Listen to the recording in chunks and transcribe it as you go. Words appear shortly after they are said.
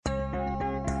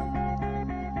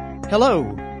Hello,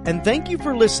 and thank you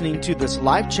for listening to this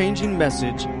life-changing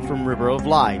message from River of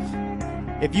Life.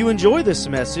 If you enjoy this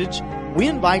message, we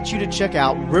invite you to check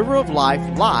out River of Life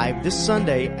live this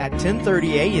Sunday at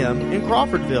 10:30 a.m. in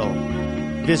Crawfordville.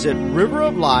 Visit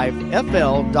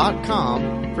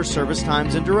riveroflifefl.com for service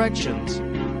times and directions.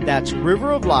 That's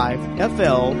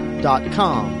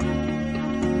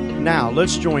riveroflifefl.com. Now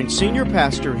let's join Senior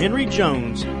Pastor Henry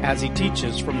Jones as he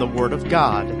teaches from the Word of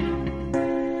God.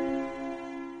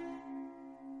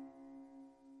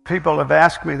 People have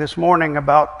asked me this morning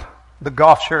about the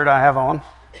golf shirt I have on,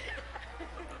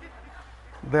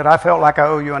 that I felt like I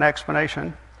owe you an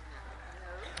explanation.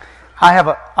 I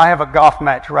have a golf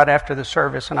match right after the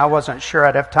service, and I wasn't sure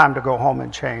I'd have time to go home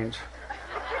and change.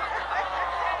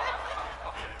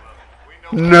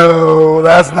 No,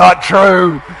 that's not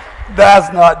true.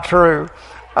 That's not true.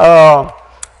 I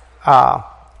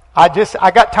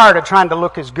got tired of trying to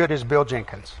look as good as Bill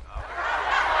Jenkins.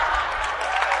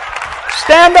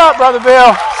 Stand up, Brother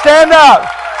Bill. Stand up.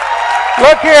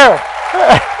 Look here.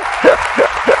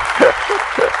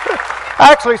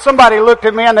 Actually, somebody looked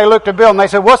at me and they looked at Bill and they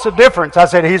said, "What's the difference?" I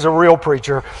said, "He's a real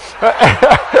preacher."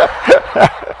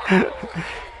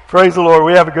 Praise the Lord.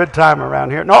 We have a good time around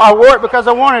here. No, I wore it because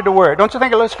I wanted to wear it. Don't you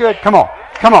think it looks good? Come on.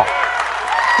 Come on.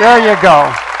 There you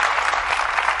go.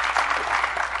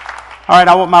 All right,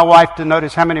 I want my wife to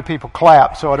notice how many people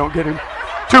clap so I don't get in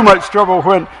too much trouble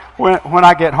when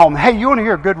I get home. Hey, you want to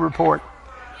hear a good report?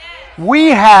 We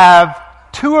have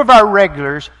two of our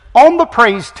regulars on the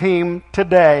praise team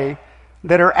today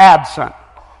that are absent.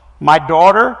 My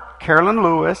daughter, Carolyn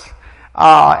Lewis,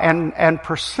 and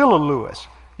Priscilla Lewis.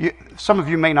 Some of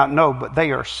you may not know, but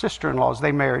they are sister-in-laws.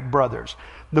 They married brothers.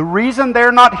 The reason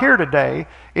they're not here today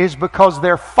is because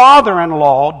their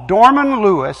father-in-law, Dorman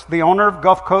Lewis, the owner of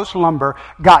Gulf Coast Lumber,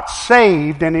 got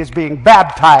saved and is being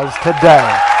baptized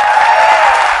today.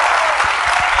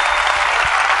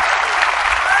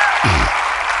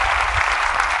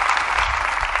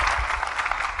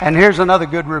 And here's another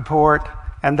good report,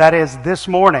 and that is this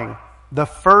morning, the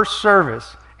first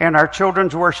service in our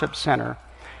Children's Worship Center.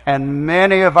 And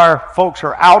many of our folks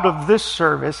are out of this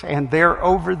service, and they're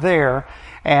over there.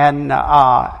 And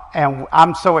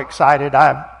I'm so excited.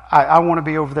 I want to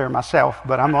be over there myself,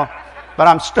 but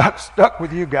I'm stuck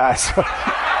with you guys.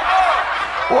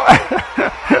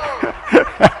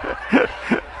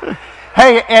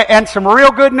 Hey, and some real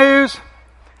good news.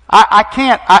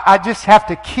 I just have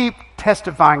to keep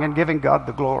testifying and giving God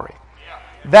the glory.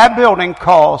 That building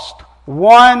cost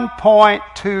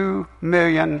 $1.2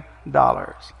 million,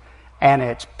 and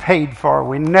it's paid for.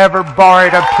 We never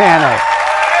borrowed a penny.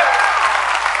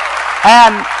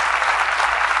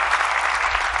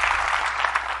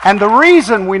 And the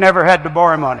reason we never had to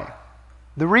borrow money,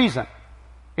 the reason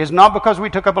is not because we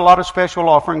took up a lot of special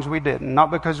offerings, we didn't. Not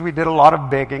because we did a lot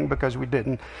of begging, because we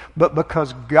didn't. But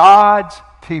because God's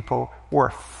people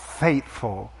were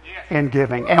faithful in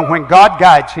giving. And when God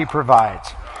guides, He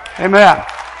provides. Amen.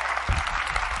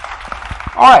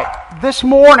 All right. This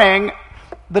morning,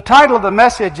 the title of the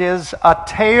message is A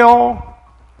Tale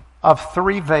of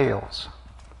Three Veils.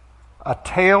 A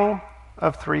Tale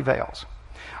of Three Veils.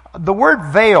 The word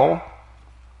veil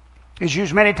is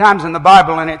used many times in the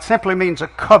Bible, and it simply means a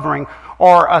covering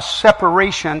or a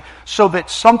separation so that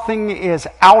something is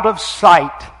out of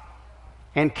sight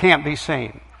and can't be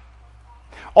seen.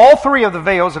 All three of the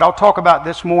veils that I'll talk about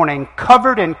this morning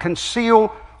covered and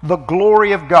concealed the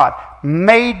glory of God,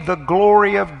 made the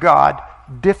glory of God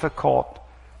difficult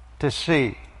to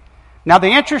see. Now, the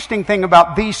interesting thing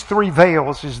about these three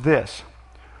veils is this.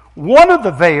 One of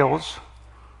the veils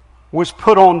was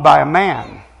put on by a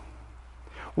man.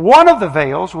 One of the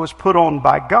veils was put on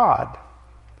by God.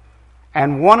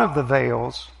 And one of the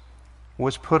veils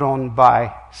was put on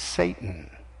by Satan.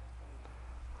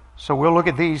 So we'll look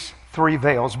at these three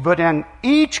veils. But in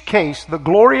each case, the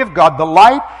glory of God, the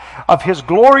light of His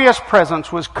glorious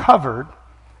presence was covered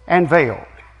and veiled.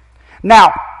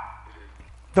 Now,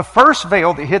 the first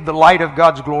veil that hid the light of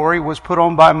God's glory was put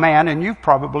on by man, and you've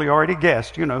probably already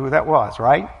guessed. You know who that was,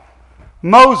 right?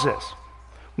 Moses.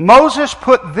 Moses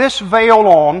put this veil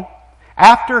on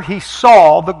after he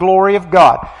saw the glory of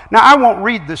God. Now, I won't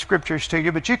read the scriptures to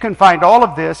you, but you can find all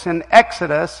of this in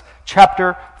Exodus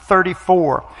chapter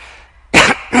 34.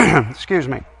 Excuse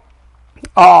me.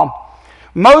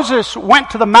 Moses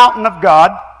went to the mountain of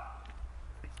God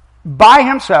by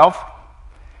himself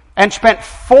and spent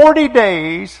 40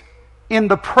 days in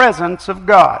the presence of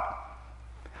God.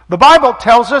 The Bible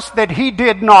tells us that he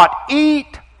did not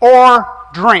eat or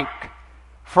drink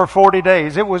for 40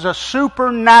 days. It was a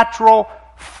supernatural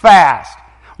fast.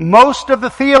 Most of the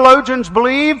theologians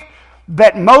believe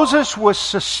that Moses was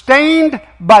sustained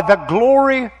by the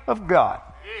glory of God.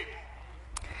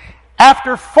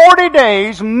 After 40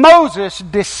 days, Moses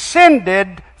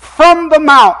descended from the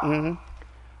mountain,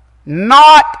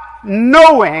 not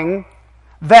knowing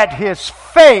that his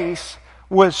face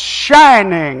was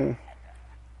shining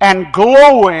and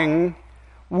glowing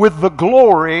with the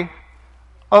glory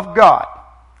of God.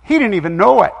 He didn't even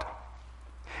know it.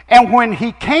 And when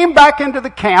he came back into the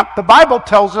camp, the Bible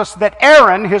tells us that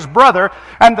Aaron, his brother,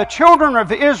 and the children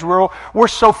of Israel were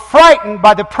so frightened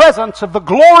by the presence of the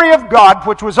glory of God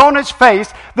which was on his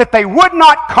face that they would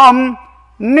not come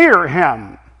near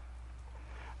him.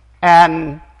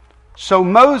 And so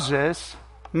Moses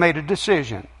made a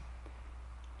decision.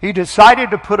 He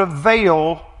decided to put a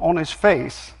veil on his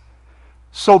face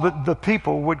so that the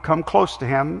people would come close to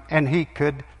him and he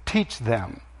could teach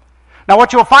them. Now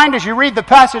what you'll find as you read the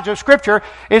passage of Scripture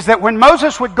is that when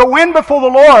Moses would go in before the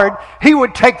Lord, he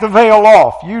would take the veil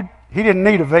off. He didn't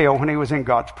need a veil when he was in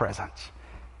God's presence.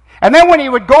 And then when he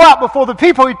would go out before the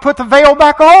people, he'd put the veil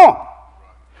back on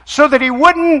so that he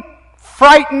wouldn't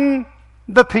frighten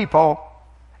the people,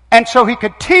 and so he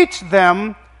could teach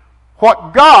them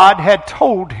what God had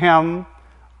told him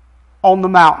on the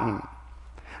mountain.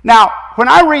 Now, when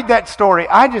I read that story,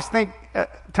 I just think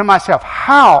to myself,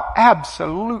 how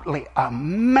absolutely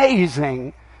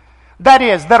amazing that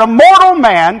is, that a mortal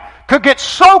man could get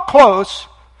so close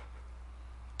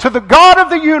to the God of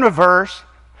the universe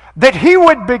that he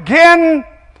would begin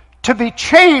to be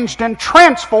changed and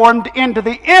transformed into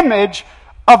the image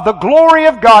of the glory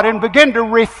of God and begin to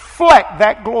reflect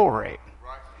that glory.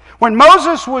 When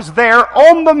Moses was there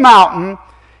on the mountain,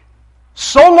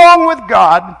 so long with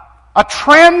God, a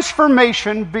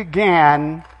transformation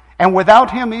began, and without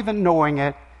him even knowing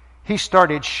it, he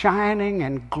started shining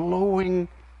and glowing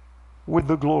with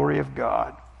the glory of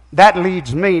God. That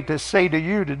leads me to say to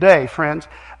you today, friends,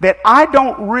 that I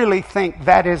don't really think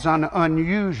that is an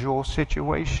unusual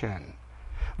situation.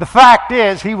 The fact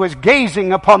is, he was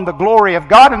gazing upon the glory of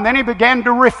God, and then he began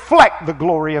to reflect the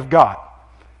glory of God.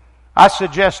 I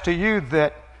suggest to you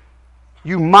that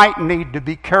you might need to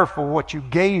be careful what you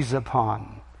gaze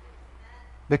upon,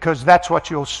 because that's what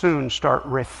you'll soon start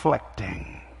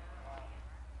reflecting.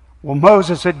 Well,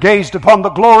 Moses had gazed upon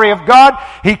the glory of God.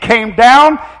 He came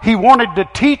down. He wanted to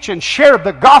teach and share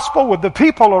the gospel with the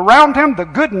people around him, the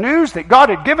good news that God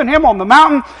had given him on the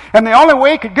mountain. And the only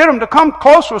way he could get them to come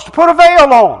close was to put a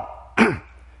veil on.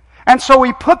 And so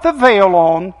he put the veil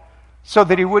on so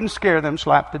that he wouldn't scare them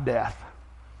slap to death.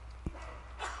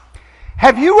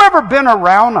 Have you ever been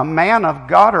around a man of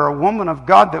God or a woman of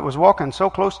God that was walking so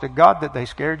close to God that they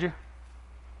scared you?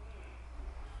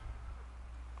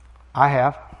 I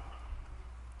have.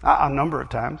 A number of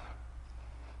times.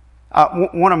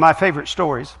 One of my favorite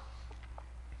stories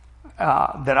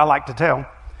that I like to tell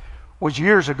was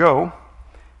years ago,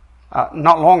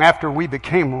 not long after we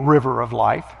became River of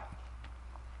Life.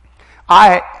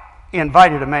 I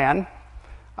invited a man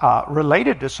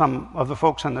related to some of the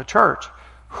folks in the church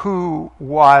who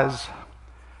was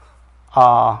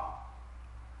a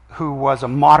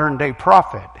modern day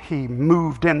prophet. He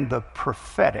moved in the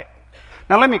prophetic.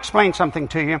 Now let me explain something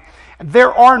to you.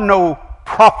 There are no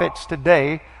prophets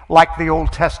today like the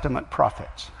Old Testament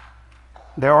prophets.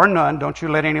 There are none. Don't you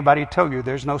let anybody tell you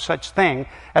there's no such thing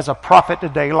as a prophet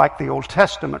today like the Old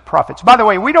Testament prophets. By the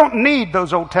way, we don't need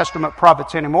those Old Testament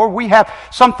prophets anymore. We have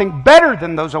something better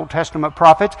than those Old Testament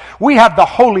prophets. We have the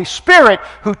Holy Spirit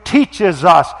who teaches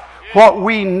us what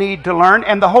we need to learn,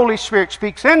 and the Holy Spirit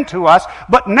speaks into us.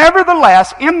 But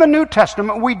nevertheless, in the New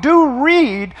Testament, we do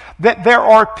read that there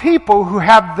are people who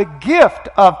have the gift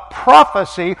of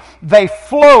prophecy. They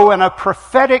flow in a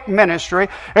prophetic ministry,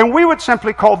 and we would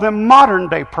simply call them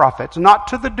modern-day prophets, not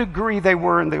to the degree they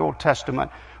were in the Old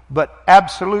Testament, but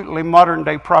absolutely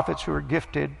modern-day prophets who are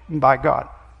gifted by God.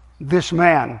 This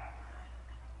man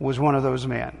was one of those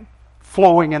men,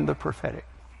 flowing in the prophetic,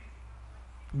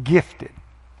 gifted.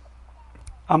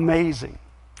 Amazing.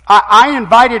 I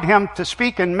invited him to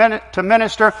speak and to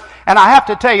minister, and I have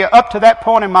to tell you, up to that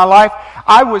point in my life,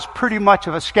 I was pretty much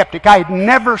of a skeptic. I had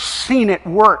never seen it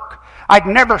work. I'd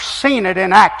never seen it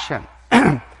in action.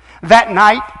 That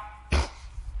night,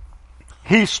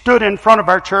 he stood in front of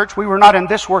our church. We were not in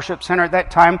this worship center at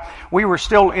that time. We were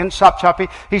still in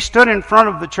Sopchoppy. He stood in front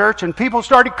of the church, and people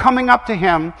started coming up to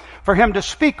him for him to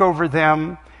speak over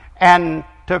them and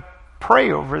to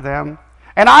pray over them.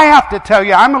 And I have to tell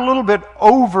you, I'm a little bit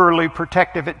overly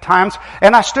protective at times,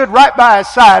 and I stood right by his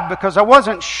side because I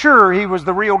wasn't sure he was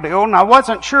the real deal, and I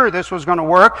wasn't sure this was going to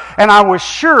work, and I was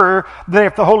sure that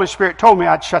if the Holy Spirit told me,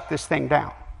 I'd shut this thing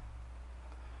down.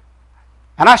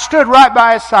 And I stood right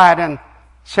by his side, and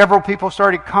several people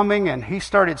started coming, and he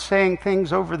started saying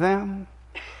things over them.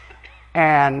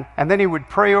 And then he would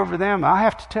pray over them. I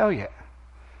have to tell you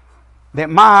that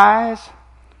my eyes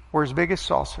were as big as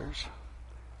saucers.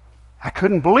 I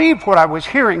couldn't believe what I was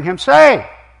hearing him say.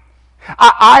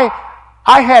 I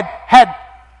had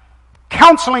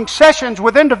counseling sessions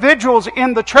with individuals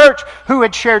in the church who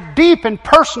had shared deep and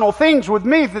personal things with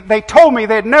me that they told me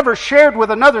they had never shared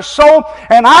with another soul,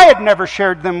 and I had never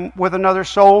shared them with another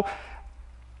soul.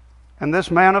 And this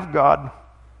man of God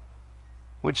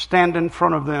would stand in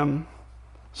front of them.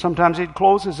 Sometimes he'd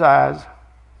close his eyes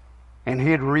and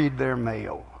he'd read their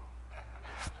mail.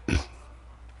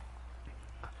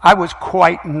 I was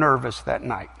quite nervous that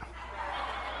night.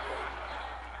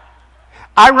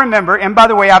 I remember, and by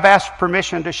the way, I've asked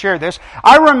permission to share this.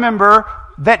 I remember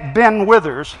that Ben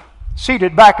Withers,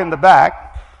 seated back in the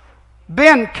back,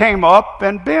 Ben came up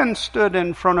and Ben stood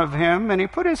in front of him and he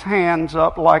put his hands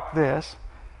up like this.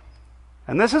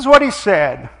 And this is what he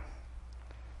said.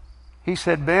 He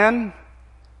said, Ben,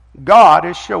 God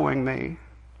is showing me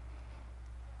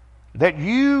that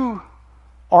you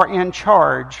are in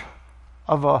charge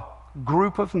of a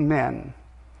group of men.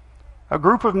 A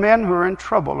group of men who are in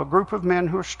trouble, a group of men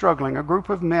who are struggling, a group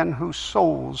of men whose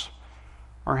souls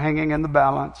are hanging in the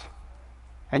balance.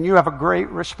 And you have a great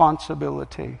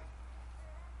responsibility.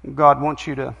 God wants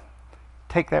you to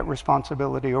take that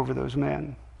responsibility over those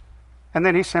men. And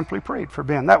then he simply prayed for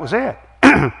Ben. That was it.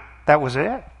 That was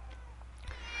it.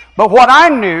 But what I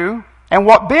knew, and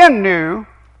what Ben knew,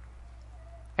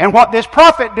 and what this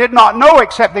prophet did not know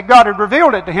except that God had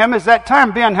revealed it to him, is that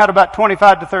time Ben had about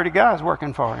 25 to 30 guys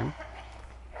working for him.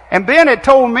 And Ben had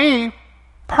told me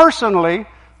personally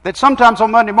that sometimes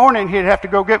on Monday morning he'd have to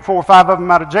go get 4 or 5 of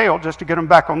them out of jail just to get them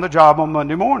back on the job on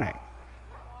Monday morning.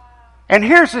 And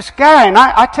here's this guy, and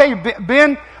I tell you,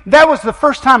 Ben, that was the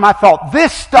first time I thought,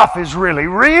 this stuff is really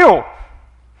real.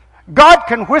 God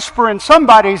can whisper in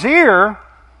somebody's ear,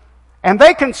 and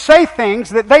they can say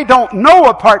things that they don't know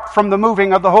apart from the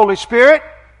moving of the Holy Spirit.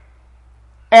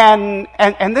 And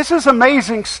this is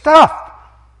amazing stuff.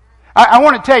 I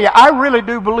want to tell you, I really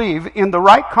do believe in the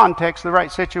right context, the right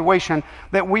situation,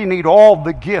 that we need all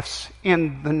the gifts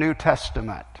in the New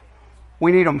Testament.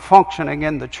 We need them functioning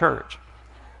in the church.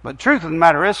 But the truth of the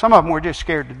matter is, some of them we're just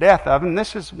scared to death of, and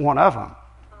this is one of them.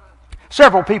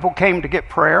 Several people came to get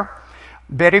prayer.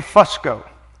 Betty Fusco,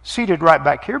 seated right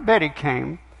back here, Betty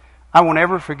came. I won't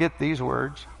ever forget these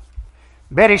words.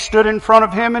 Betty stood in front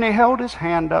of him and he held his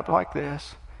hand up like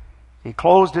this. He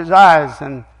closed his eyes,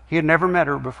 and he had never met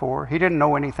her before. He didn't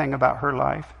know anything about her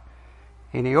life.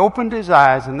 And he opened his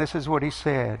eyes, and this is what he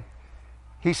said.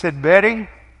 He said, Betty,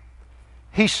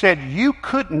 he said, you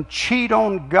couldn't cheat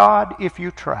on God if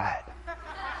you tried.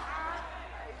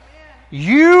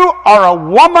 You are a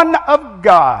woman of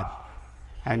God,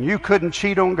 and you couldn't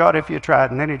cheat on God if you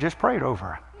tried. And then he just prayed over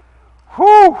her.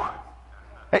 Whew!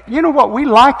 You know what? We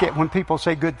like it when people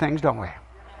say good things, don't we?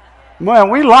 Well,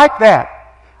 we like that.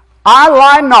 I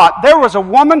lie not. There was a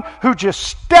woman who just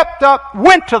stepped up,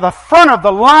 went to the front of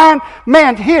the line.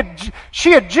 Man,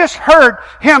 she had just heard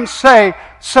him say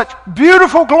such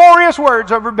beautiful, glorious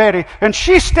words over Betty. And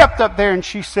she stepped up there and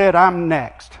she said, I'm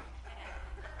next.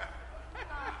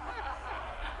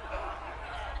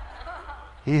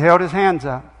 He held his hands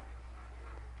up.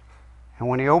 And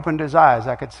when he opened his eyes,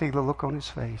 I could see the look on his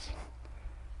face.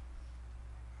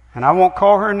 And I won't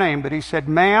call her name, but he said,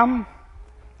 ma'am,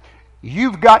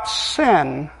 you've got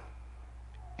sin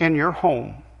in your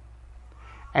home.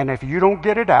 And if you don't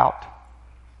get it out,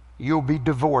 you'll be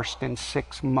divorced in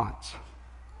 6 months.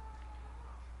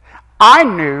 I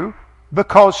knew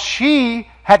because she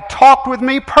had talked with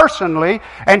me personally,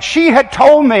 and she had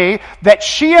told me that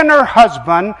she and her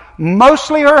husband,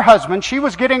 mostly her husband, she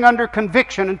was getting under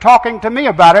conviction and talking to me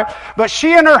about it, but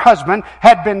she and her husband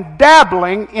had been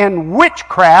dabbling in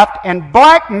witchcraft and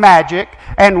black magic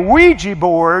and Ouija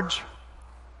boards.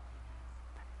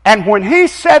 And when he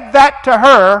said that to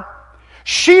her,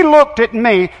 she looked at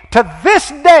me. To this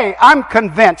day, I'm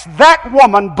convinced that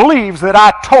woman believes that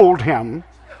I told him.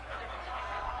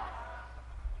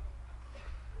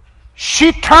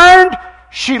 She turned,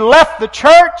 she left the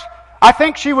church. I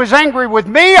think she was angry with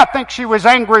me. I think she was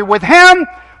angry with him.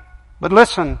 But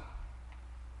listen,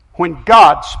 when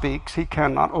God speaks, he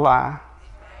cannot lie.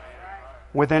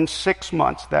 Within 6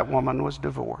 months, that woman was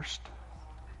divorced.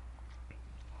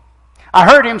 I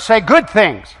heard him say good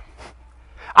things.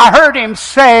 I heard him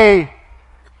say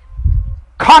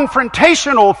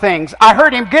confrontational things. I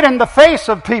heard him get in the face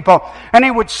of people, and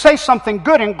he would say something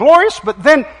good and glorious, but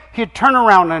then he'd turn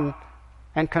around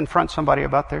and confront somebody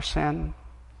about their sin.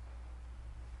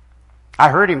 I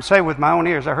heard him say with my own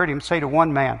ears, I heard him say to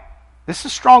one man, this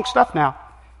is strong stuff now.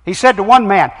 He said to one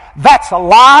man, that's a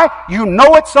lie. You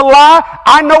know it's a lie.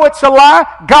 I know it's a lie.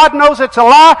 God knows it's a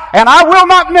lie. And I will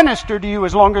not minister to you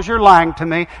as long as you're lying to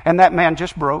me. And that man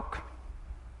just broke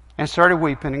and started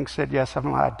weeping and said, yes, I've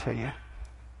lied to you.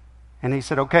 And he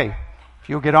said, okay, if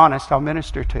you'll get honest, I'll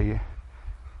minister to you.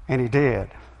 And he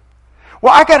did.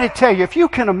 Well, I got to tell you, if you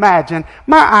can imagine,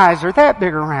 my eyes are that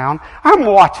big around. I'm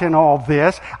watching all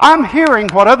this. I'm hearing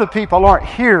what other people aren't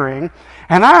hearing.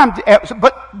 And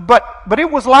but it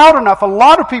was loud enough. A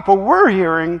lot of people were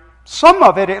hearing some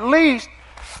of it at least.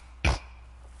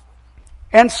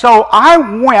 And so I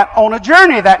went on a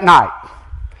journey that night.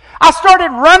 I started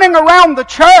running around the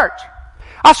church.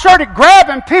 I started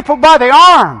grabbing people by the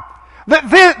arm.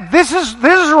 This is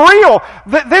real.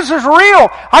 This is real.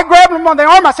 I grabbed him on the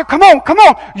arm. I said, come on.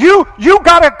 You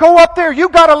got to go up there. You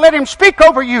got to let him speak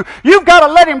over you. You've got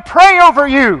to let him pray over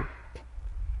you.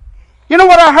 You know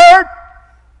what I heard?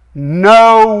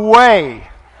 No way.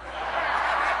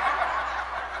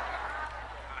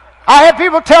 I had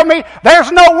people tell me, there's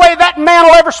no way that man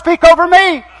will ever speak over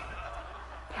me.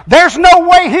 There's no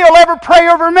way he'll ever pray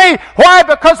over me. Why?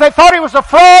 Because they thought he was a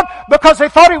fraud? Because they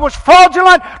thought he was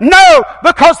fraudulent? No,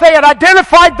 because they had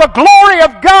identified the glory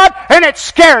of God and it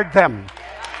scared them.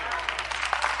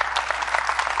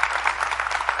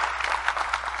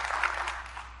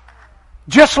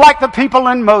 Just like the people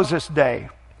in Moses' day.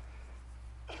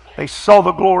 They saw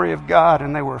the glory of God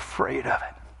and they were afraid of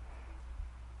it.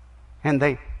 And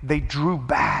they drew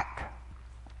back.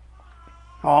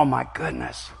 Oh my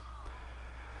goodness.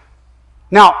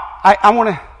 Now, I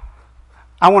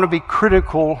want to be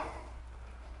critical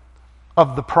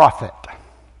of the prophet.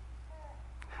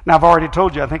 Now, I've already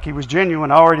told you I think he was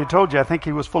genuine. I already told you I think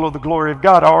he was full of the glory of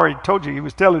God. I already told you he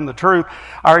was telling the truth.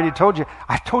 I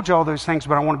told you all those things,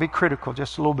 but I want to be critical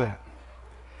just a little bit.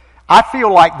 I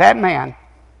feel like that man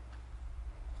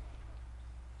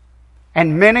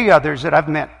and many others that I've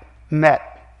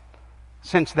met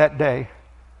since that day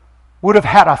would have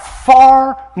had a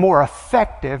far more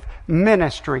effective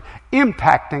ministry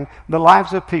impacting the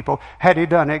lives of people had he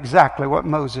done exactly what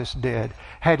Moses did.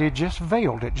 Had he just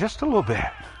veiled it just a little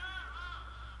bit.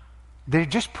 They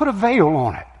just put a veil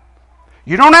on it.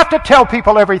 You don't have to tell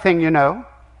people everything you know.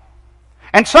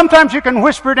 And sometimes you can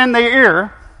whisper it in their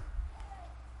ear.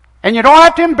 And you don't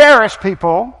have to embarrass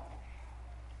people.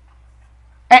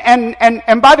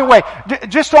 And by the way,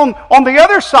 just on the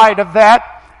other side of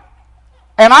that,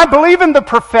 and I believe in the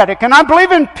prophetic, and I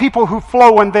believe in people who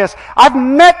flow in this. I've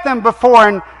met them before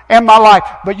in my life.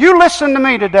 But you listen to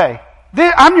me today.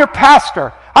 I'm your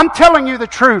pastor. I'm telling you the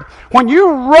truth. When you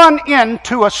run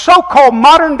into a so-called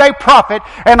modern-day prophet,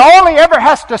 and all he ever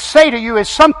has to say to you is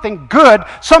something good,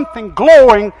 something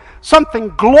glowing, something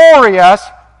glorious,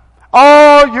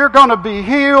 oh, you're going to be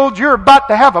healed. You're about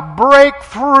to have a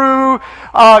breakthrough.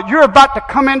 You're about to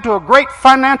come into a great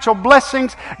financial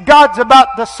blessings. God's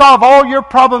about to solve all your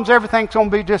problems. Everything's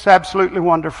going to be just absolutely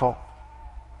wonderful.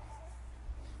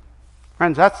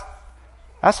 Friends,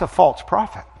 that's a false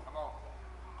prophet.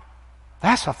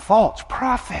 That's a false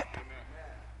prophet.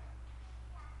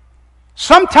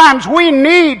 Sometimes we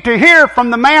need to hear from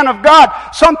the man of God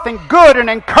something good and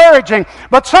encouraging,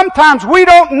 but sometimes we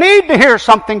don't need to hear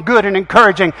something good and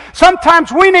encouraging.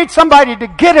 Sometimes we need somebody to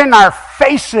get in our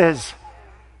faces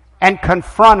and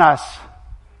confront us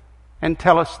and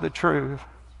tell us the truth.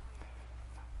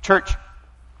 Church,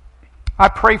 I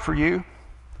pray for you.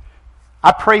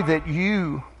 I pray that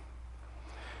you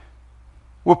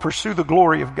will pursue the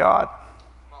glory of God.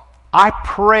 I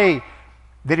pray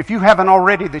that if you haven't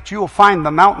already, that you'll find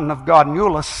the mountain of God and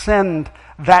you'll ascend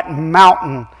that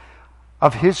mountain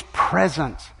of His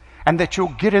presence, and that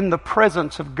you'll get in the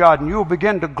presence of God and you'll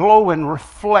begin to glow and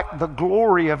reflect the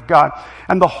glory of God,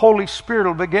 and the Holy Spirit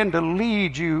will begin to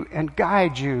lead you and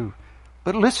guide you.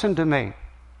 But listen to me.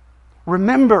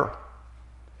 Remember,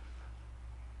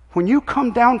 when you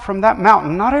come down from that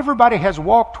mountain, not everybody has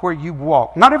walked where you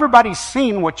walked. Not everybody's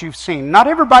seen what you've seen. Not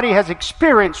everybody has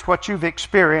experienced what you've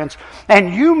experienced.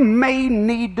 And you may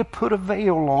need to put a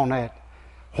veil on it.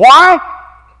 Why?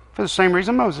 For the same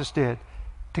reason Moses did.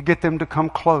 To get them to come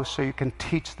close so you can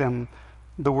teach them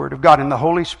the Word of God. And the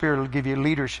Holy Spirit will give you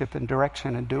leadership and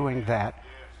direction in doing that.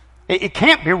 It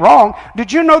can't be wrong.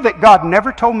 Did you know that God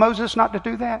never told Moses not to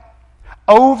do that?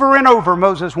 Over and over,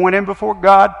 Moses went in before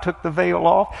God, took the veil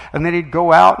off, and then he'd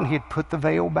go out and he'd put the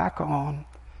veil back on.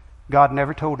 God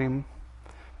never told him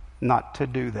not to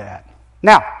do that.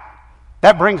 Now,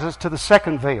 that brings us to the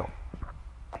second veil.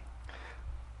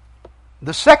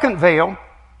 The second veil,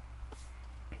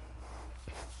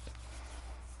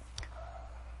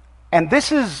 and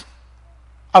this is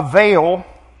a veil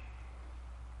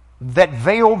that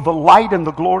veiled the light and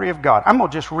the glory of God. I'm going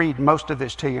to just read most of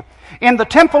this to you. In the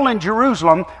temple in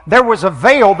Jerusalem, there was a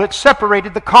veil that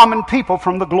separated the common people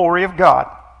from the glory of God.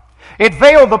 It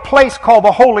veiled the place called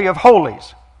the Holy of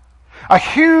Holies. A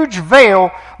huge veil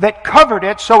that covered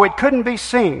it so it couldn't be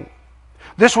seen.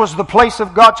 This was the place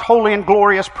of God's holy and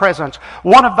glorious presence.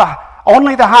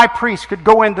 Only the high priest could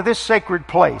go into this sacred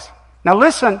place. Now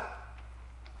listen,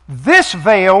 this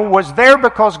veil was there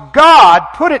because God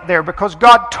put it there, because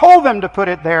God told them to put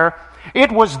it there.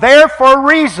 It was there for a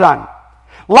reason.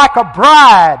 Like a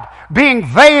bride being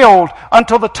veiled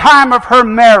until the time of her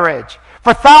marriage.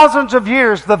 For thousands of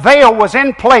years, the veil was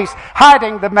in place,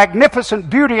 hiding the magnificent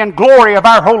beauty and glory of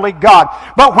our holy God.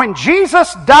 But when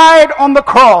Jesus died on the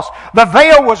cross, the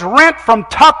veil was rent from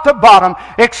top to bottom,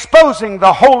 exposing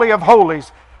the Holy of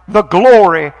Holies, the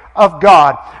glory of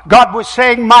God. God was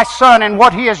saying, my Son, and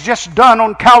what He has just done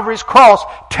on Calvary's cross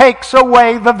takes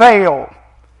away the veil.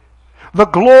 The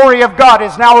glory of God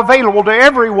is now available to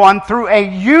everyone through a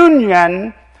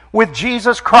union with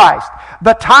Jesus Christ.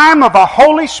 The time of a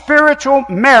holy spiritual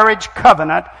marriage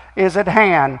covenant is at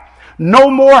hand. No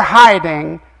more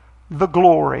hiding the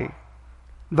glory.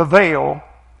 The veil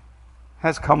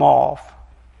has come off.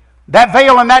 That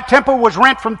veil in that temple was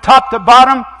rent from top to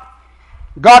bottom.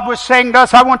 God was saying to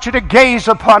us, I want you to gaze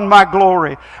upon my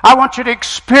glory. I want you to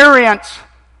experience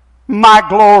my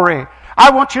glory.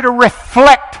 I want you to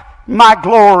reflect my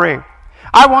glory.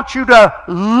 I want you to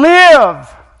live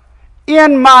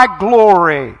in my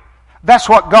glory. That's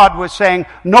what God was saying.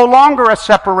 No longer a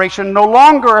separation, no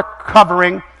longer a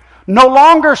covering, no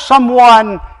longer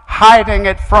someone hiding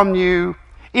it from you.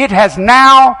 It has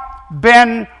now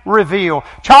been revealed.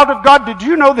 Child of God, did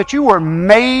you know that you were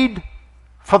made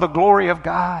for the glory of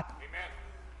God? Amen.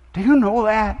 Do you know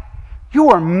that? You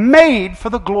were made for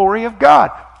the glory of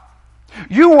God.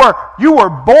 You were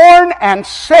born and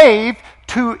saved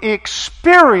to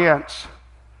experience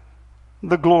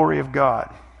the glory of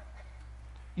God.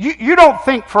 You don't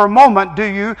think for a moment, do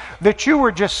you, that you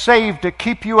were just saved to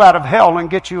keep you out of hell and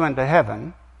get you into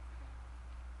heaven?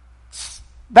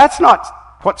 That's not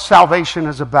what salvation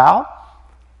is about.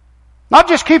 Not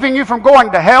just keeping you from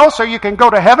going to hell so you can go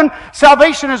to heaven.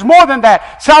 Salvation is more than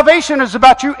that. Salvation is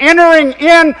about you entering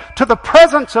into the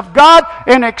presence of God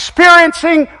and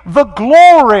experiencing the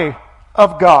glory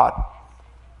of God.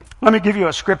 Let me give you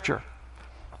a scripture.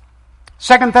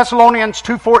 2 Thessalonians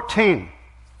 2:14.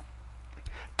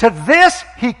 To this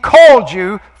He called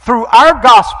you through our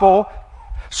gospel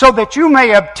so that you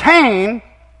may obtain,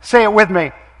 say it with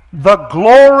me, the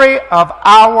glory of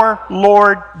our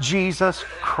Lord Jesus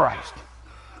Christ.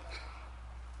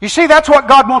 You see, that's what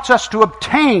God wants us to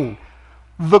obtain,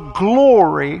 the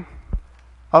glory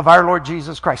of our Lord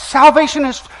Jesus Christ. Salvation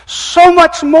is so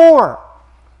much more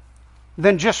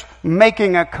than just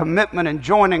making a commitment and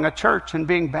joining a church and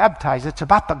being baptized. It's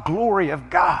about the glory of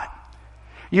God.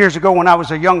 Years ago when I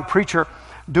was a young preacher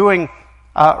doing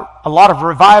a lot of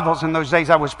revivals in those days,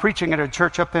 I was preaching at a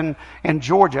church up in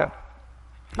Georgia.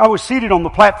 I was seated on the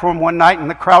platform one night and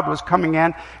the crowd was coming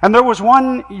in, and there was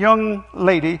one young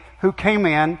lady who came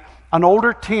in, an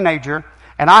older teenager,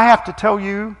 and I have to tell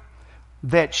you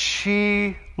that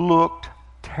she looked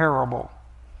terrible.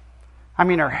 I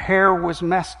mean, her hair was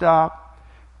messed up.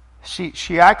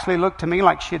 She actually looked to me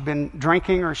like she had been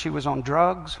drinking or she was on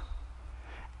drugs.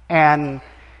 And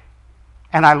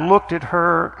I looked at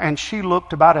her, and she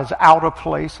looked about as out of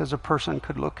place as a person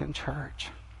could look in church.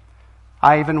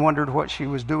 I even wondered what she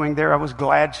was doing there. I was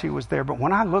glad she was there. But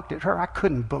when I looked at her, I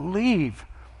couldn't believe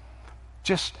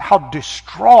just how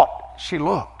distraught she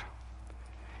looked.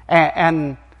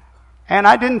 And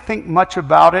I didn't think much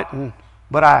about it,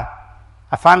 but I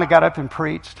finally got up and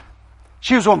preached.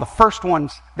 She was one of the first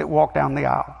ones that walked down the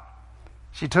aisle.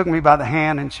 She took me by the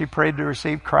hand and she prayed to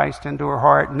receive Christ into her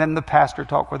heart. And then the pastor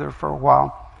talked with her for a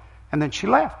while. And then she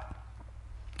left.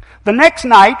 The next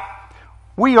night,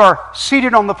 we are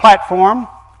seated on the platform.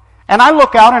 And I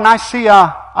look out and I see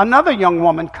another young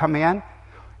woman come in.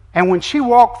 And when she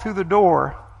walked through the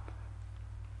door,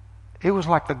 it was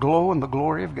like the glow and the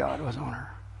glory of God was on her.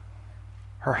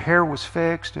 Her hair was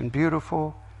fixed and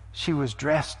beautiful. She was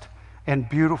dressed in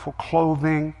beautiful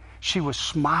clothing. She was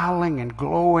smiling and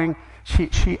glowing.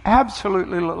 She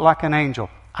absolutely looked like an angel.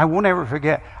 I won't ever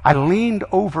forget. I leaned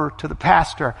over to the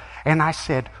pastor and I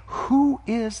said, "Who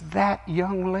is that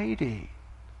young lady?"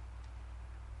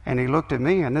 And he looked at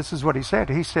me and this is what he said.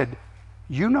 He said,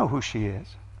 "You know who she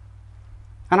is."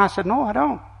 And I said, "No, I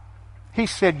don't." He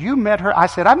said, "You met her." I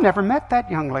said, "I've never met that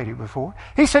young lady before."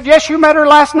 He said, "Yes, you met her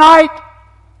last night."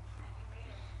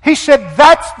 He said,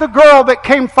 that's the girl that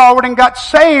came forward and got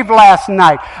saved last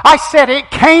night. I said,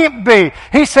 it can't be.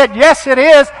 He said, yes, it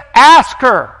is. Ask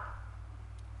her.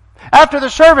 After the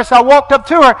service, I walked up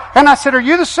to her and I said, are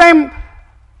you the same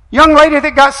young lady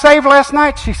that got saved last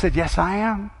night? She said, yes, I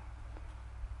am.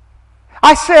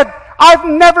 I said, I've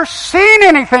never seen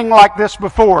anything like this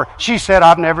before. She said,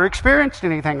 I've never experienced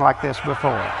anything like this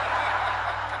before.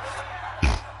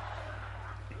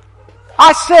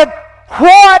 I said,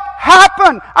 what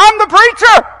happened? I'm the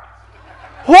preacher.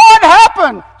 What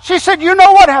happened? She said, you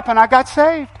know what happened? I got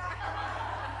saved.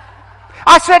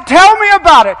 I said, tell me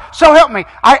about it. So help me.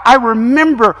 I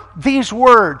remember these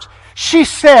words. She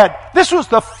said, this was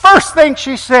the first thing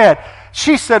she said.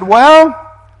 She said, well,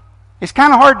 it's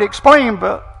kind of hard to explain,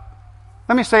 but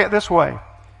let me say it this way.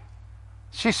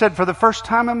 She said, for the first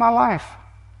time in my life,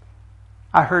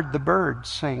 I heard the birds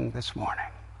sing this morning.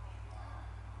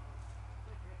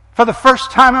 For the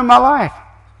first time in my life,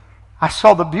 I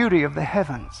saw the beauty of the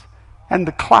heavens and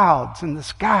the clouds and the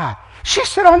sky. She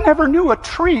said, I never knew a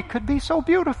tree could be so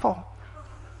beautiful.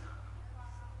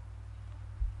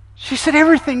 She said,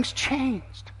 everything's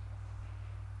changed.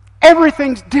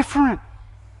 Everything's different.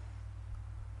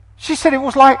 She said it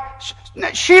was like,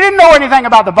 she didn't know anything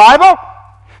about the Bible.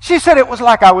 She said it was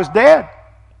like I was dead.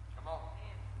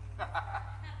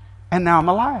 And now I'm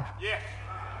alive. Yeah.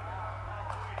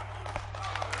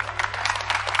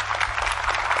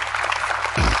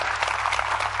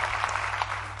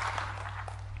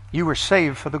 You were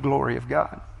saved for the glory of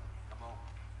God.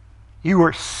 You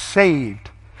were saved.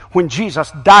 When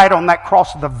Jesus died on that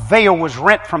cross, the veil was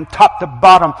rent from top to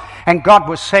bottom, and God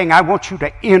was saying, I want you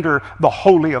to enter the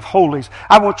Holy of Holies.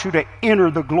 I want you to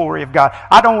enter the glory of God.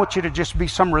 I don't want you to just be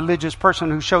some religious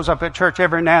person who shows up at church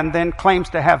every now and then, claims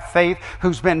to have faith,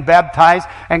 who's been baptized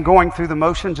and going through the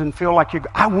motions and feel like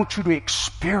I want you to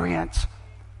experience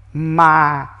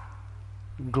my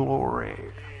glory.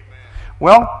 Amen.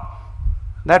 Well,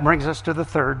 that brings us to the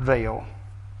third veil.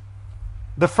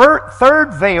 The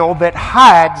third veil that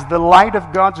hides the light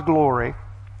of God's glory.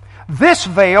 This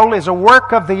veil is a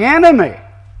work of the enemy,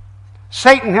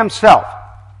 Satan himself.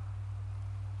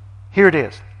 Here it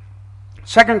is.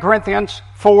 2 Corinthians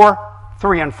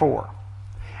 4:3-4.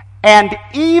 And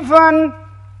even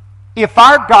if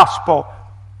our gospel,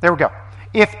 there we go.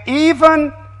 If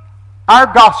even our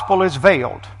gospel is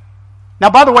veiled. Now,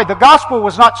 by the way, the gospel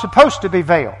was not supposed to be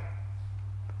veiled.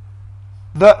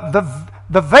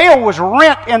 The veil was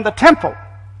rent in the temple.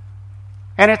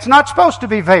 And it's not supposed to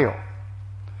be veiled.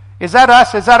 Is that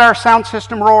us? Is that our sound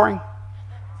system roaring?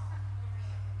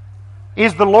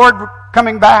 Is the Lord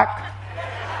coming back?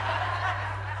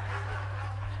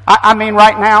 I mean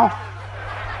right now.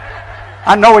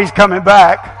 I know He's coming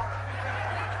back.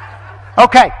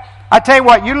 Okay, I tell you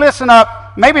what, you listen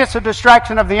up. Maybe it's a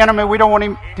distraction of the enemy. We don't want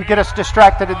him to get us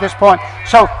distracted at this point.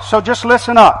 So just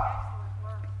listen up.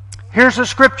 Here's the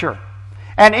scripture.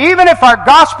 And even if our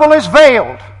gospel is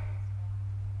veiled,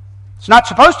 it's not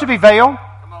supposed to be veiled.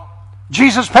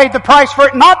 Jesus paid the price for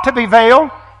it not to be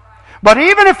veiled. But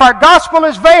even if our gospel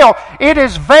is veiled, it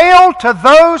is veiled to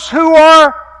those who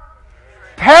are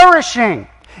perishing.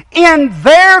 In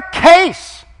their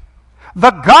case,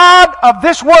 the God of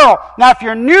this world. Now, if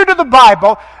you're new to the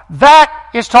Bible, that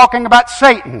is talking about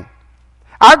Satan.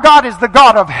 Our God is the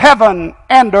God of heaven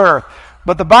and earth.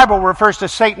 But the Bible refers to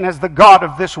Satan as the God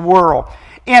of this world.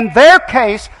 In their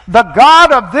case, the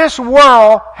God of this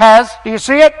world has, do you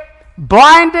see it?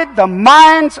 Blinded the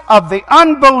minds of the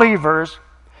unbelievers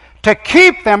to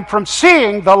keep them from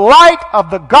seeing the light of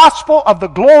the gospel of the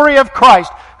glory of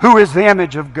Christ, who is the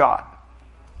image of God.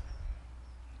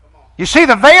 You see,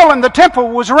 the veil in the temple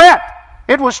was rent.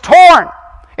 It was torn.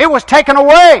 It was taken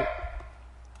away.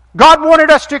 God wanted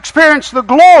us to experience the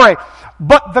glory.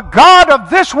 But the God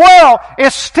of this world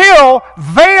is still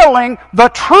veiling the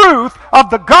truth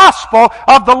of the gospel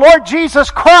of the Lord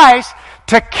Jesus Christ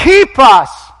to keep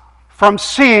us from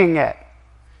seeing it.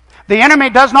 The enemy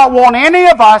does not want any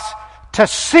of us to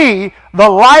see the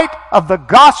light of the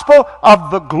gospel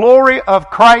of the glory of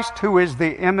Christ, who is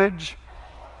the image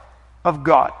of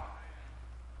God.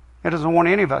 It doesn't want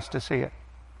any of us to see it.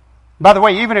 By the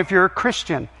way, even if you're a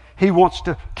Christian, He wants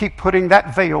to keep putting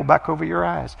that veil back over your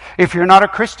eyes. If you're not a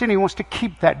Christian, He wants to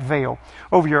keep that veil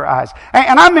over your eyes.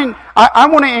 And I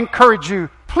want to encourage you,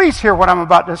 please hear what I'm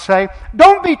about to say.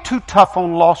 Don't be too tough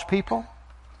on lost people.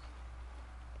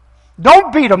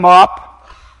 Don't beat them up.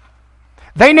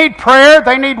 They need prayer,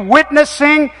 they need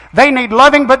witnessing, they need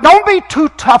loving, but don't be too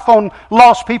tough on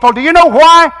lost people. Do you know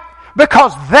why?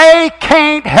 Because they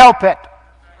can't help it.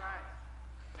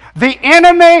 The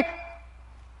enemy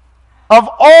of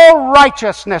all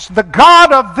righteousness, the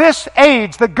God of this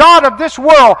age, the God of this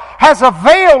world, has a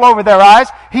veil over their eyes.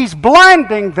 He's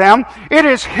blinding them. It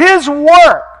is His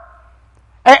work.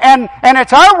 And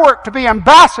it's our work to be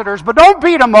ambassadors, but don't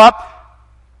beat them up.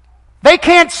 They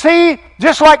can't see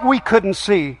just like we couldn't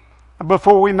see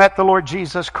before we met the Lord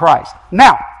Jesus Christ.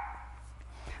 Now,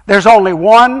 there's only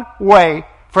one way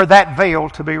for that veil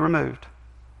to be removed.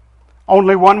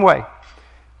 Only one way.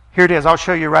 Here it is. I'll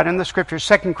show you right in the Scriptures.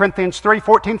 2 Corinthians 3,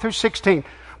 14 through 16.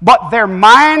 But their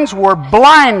minds were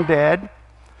blinded.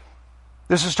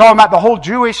 This is talking about the whole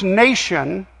Jewish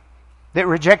nation that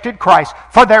rejected Christ.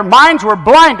 For their minds were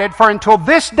blinded, for until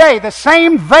this day the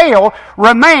same veil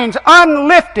remains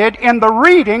unlifted in the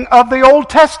reading of the Old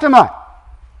Testament.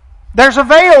 There's a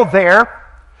veil there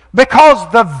because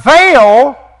the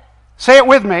veil, say it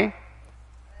with me,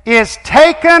 is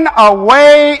taken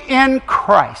away in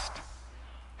Christ.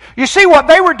 You see, what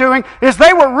they were doing is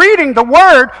they were reading the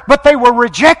Word, but they were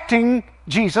rejecting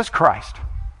Jesus Christ.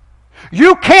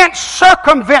 You can't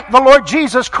circumvent the Lord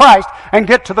Jesus Christ and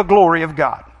get to the glory of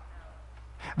God.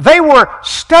 They were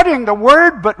studying the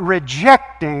Word, but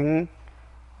rejecting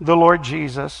the Lord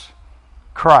Jesus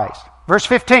Christ. Verse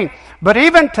 15, but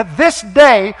even to this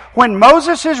day, when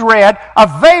Moses is read,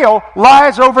 a veil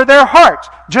lies over their hearts,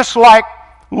 just like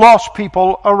lost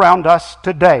people around us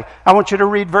today. I want you to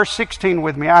read verse 16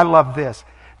 with me. I love this.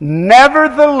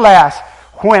 Nevertheless,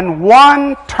 when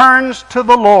one turns to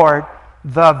the Lord,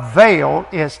 the veil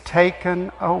is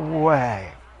taken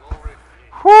away.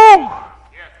 Whew!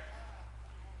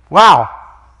 Wow.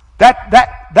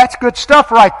 That's good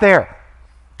stuff right there.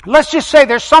 Let's just say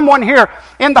there's someone here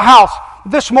in the house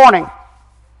this morning,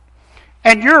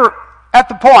 and you're at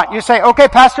the point, you say, okay,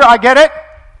 Pastor, I get it.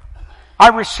 I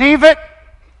receive it.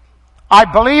 I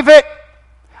believe it.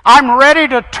 I'm ready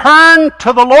to turn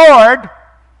to the Lord.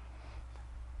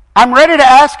 I'm ready to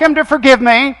ask Him to forgive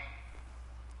me.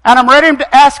 And I'm ready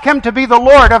to ask Him to be the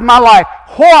Lord of my life.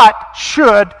 What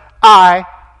should I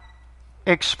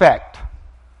expect?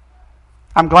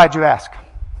 I'm glad you asked.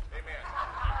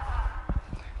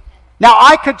 Now,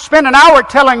 I could spend an hour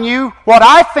telling you what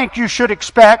I think you should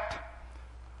expect,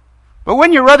 but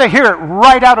wouldn't you rather hear it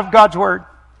right out of God's Word?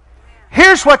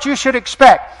 Here's what you should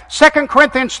expect. 2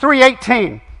 Corinthians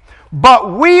 3:18.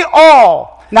 But we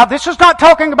all, now this is not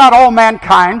talking about all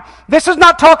mankind. This is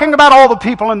not talking about all the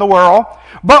people in the world.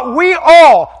 But we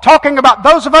all, talking about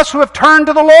those of us who have turned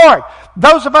to the Lord.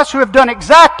 Those of us who have done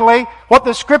exactly what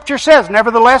the Scripture says.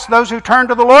 Nevertheless, those who turn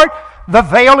to the Lord, the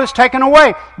veil is taken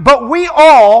away. But we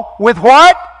all, with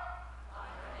what?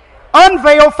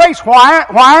 Unveiled face.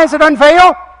 Why is it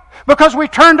unveiled? Because we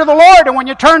turn to the Lord, and when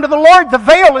you turn to the Lord, the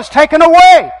veil is taken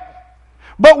away.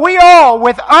 But we all,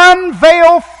 with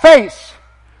unveiled face,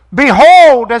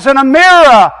 behold as in a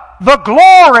mirror the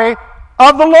glory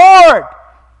of the Lord.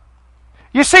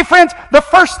 You see, friends, the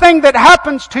first thing that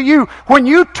happens to you when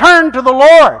you turn to the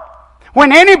Lord,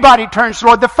 when anybody turns to the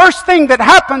Lord, the first thing that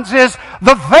happens is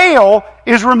the veil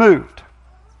is removed.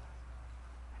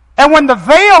 And when the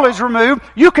veil is removed,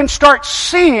 you can start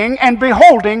seeing and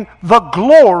beholding the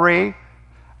glory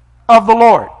of the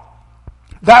Lord.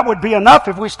 That would be enough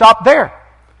if we stopped there.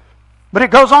 But it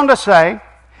goes on to say,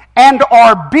 and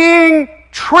are being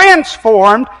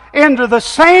transformed into the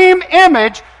same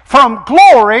image from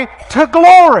glory to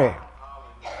glory.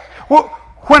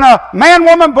 When a man,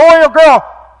 woman, boy, or girl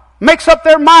makes up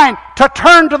their mind to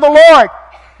turn to the Lord,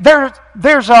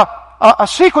 there's a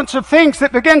sequence of things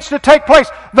that begins to take place.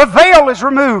 The veil is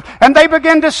removed, and they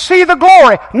begin to see the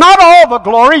glory. Not all the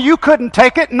glory. You couldn't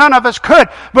take it. None of us could.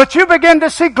 But you begin to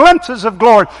see glimpses of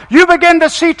glory. You begin to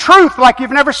see truth like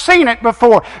you've never seen it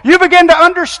before. You begin to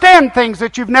understand things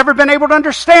that you've never been able to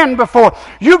understand before.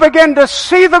 You begin to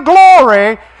see the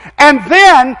glory, and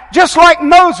then, just like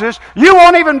Moses, you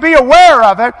won't even be aware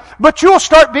of it, but you'll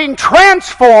start being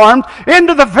transformed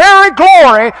into the very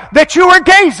glory that you are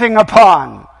gazing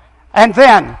upon. And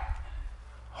then,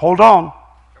 hold on.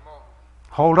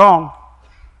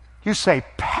 You say,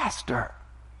 Pastor,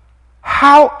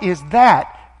 how is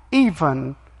that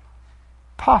even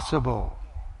possible?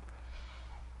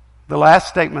 The last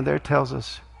statement there tells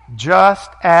us, just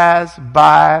as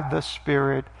by the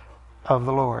Spirit of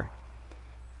the Lord.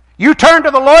 You turn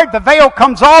to the Lord, the veil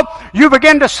comes off, you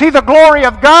begin to see the glory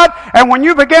of God, and when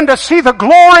you begin to see the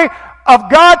glory of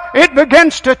God, it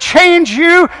begins to change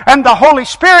you, and the Holy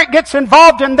Spirit gets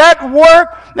involved in that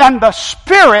work, and the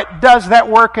Spirit does that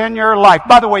work in your life.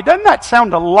 By the way, doesn't that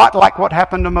sound a lot like what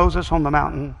happened to Moses on the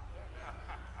mountain?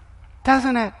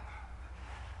 Doesn't it?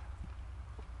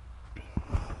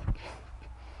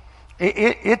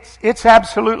 It's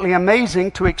absolutely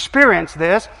amazing to experience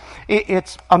this.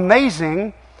 It's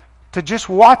amazing to just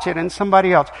watch it in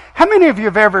somebody else. How many of you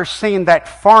have ever seen that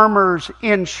Farmers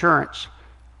Insurance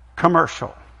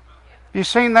commercial? You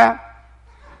seen that?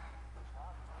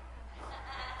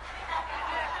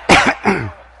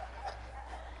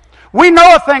 We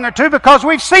know a thing or two because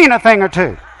we've seen a thing or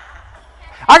two.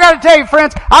 I got to tell you,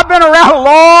 friends, I've been around a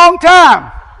long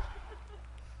time.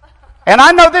 And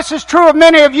I know this is true of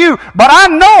many of you, but I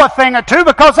know a thing or two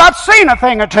because I've seen a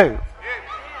thing or two.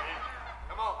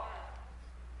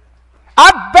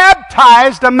 I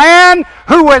baptized a man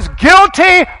who was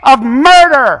guilty of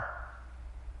murder.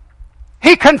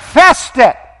 He confessed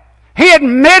it. He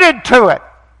admitted to it.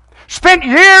 Spent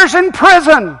years in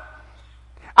prison.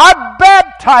 I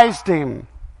baptized him.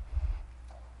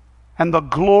 And the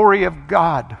glory of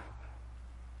God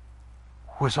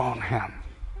was on him.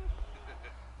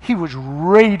 He was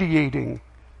radiating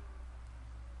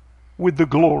with the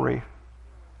glory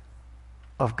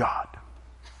of God.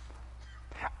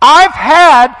 I've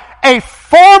had a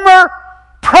former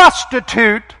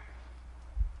prostitute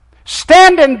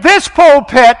stand in this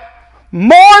pulpit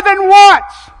more than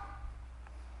once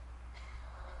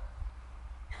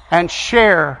and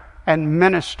share and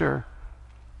minister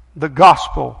the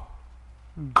gospel,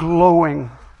 glowing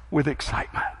with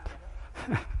excitement.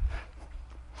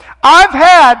 I've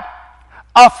had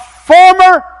a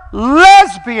former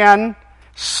lesbian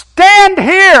stand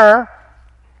here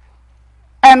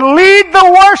and lead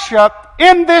the worship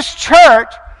in this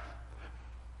church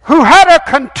who had a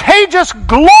contagious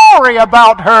glory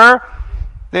about her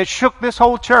that shook this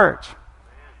whole church.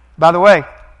 By the way,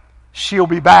 she'll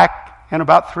be back in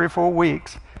about 3 or 4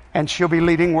 weeks, and she'll be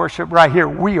leading worship right here.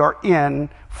 We are in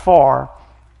for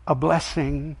a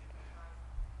blessing.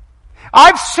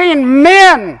 I've seen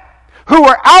men who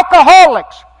were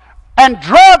alcoholics and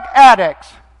drug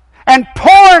addicts and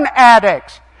porn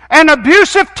addicts and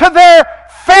abusive to their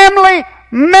family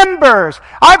members.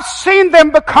 I've seen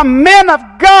them become men of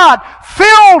God,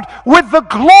 filled with the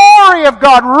glory of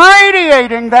God,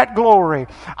 radiating that glory.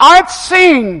 I've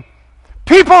seen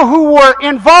people who were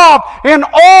involved in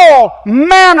all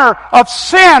manner of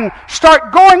sin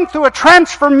start going through a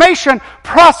transformation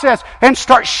process and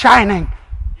start shining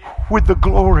with the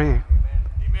glory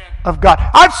of God.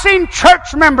 I've seen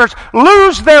church members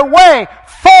lose their way,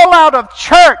 fall out of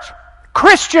church.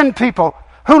 Christian people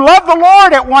who loved the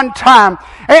Lord at one time,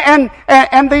 and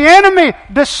the enemy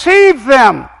deceived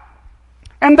them.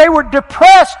 And they were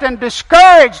depressed and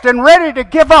discouraged and ready to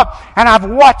give up. And I've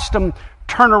watched them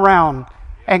turn around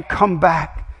and come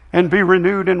back and be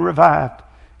renewed and revived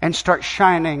and start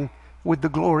shining with the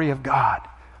glory of God.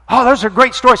 Oh, those are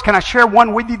great stories. Can I share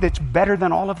one with you that's better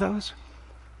than all of those?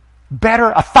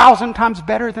 Better, 1,000 times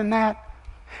better than that?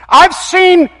 I've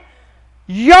seen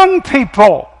young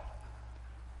people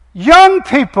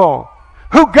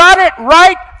who got it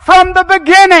right from the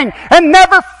beginning and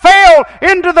never fell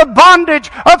into the bondage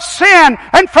of sin,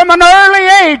 and from an early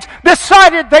age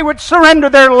decided they would surrender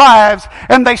their lives,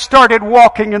 and they started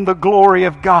walking in the glory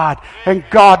of God, and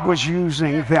God was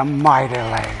using them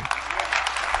mightily.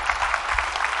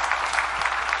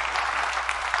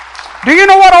 Do you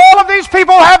know what all of these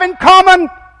people have in common?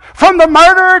 From the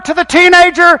murderer to the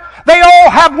teenager, they all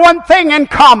have one thing in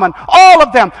common. All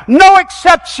of them, no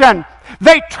exception.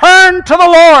 They turned to the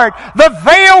Lord. The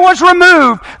veil was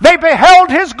removed. They beheld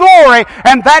His glory,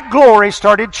 and that glory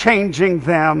started changing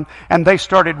them, and they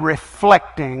started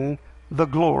reflecting the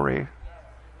glory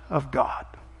of God.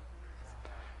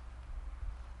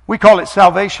 We call it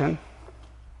salvation,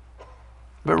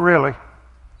 but really,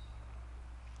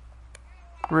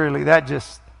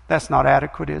 that's not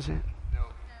adequate, is it?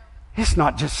 It's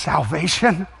not just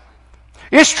salvation.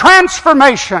 It's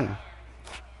transformation.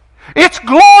 It's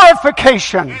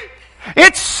glorification.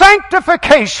 It's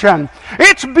sanctification.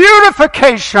 It's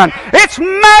beautification. It's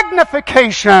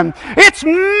magnification. It's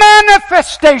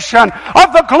manifestation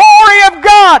of the glory of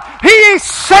God. He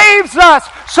saves us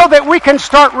so that we can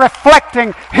start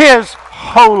reflecting His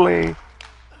holy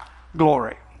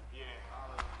glory.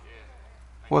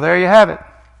 Well, there you have it.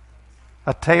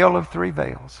 A tale of 3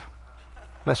 veils.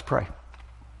 Let's pray.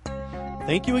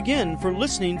 Thank you again for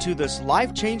listening to this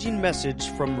life-changing message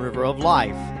from River of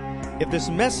Life. If this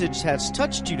message has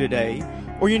touched you today,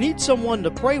 or you need someone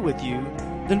to pray with you,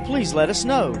 then please let us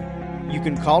know. You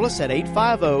can call us at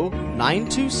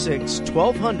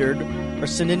 850-926-1200 or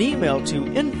send an email to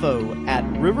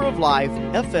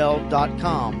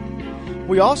info@riveroflifefl.com.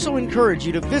 We also encourage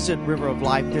you to visit River of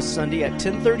Life this Sunday at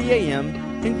 10:30 a.m.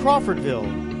 in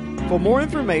Crawfordville. For more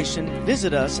information,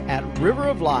 visit us at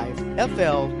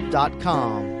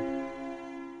riveroflifefl.com.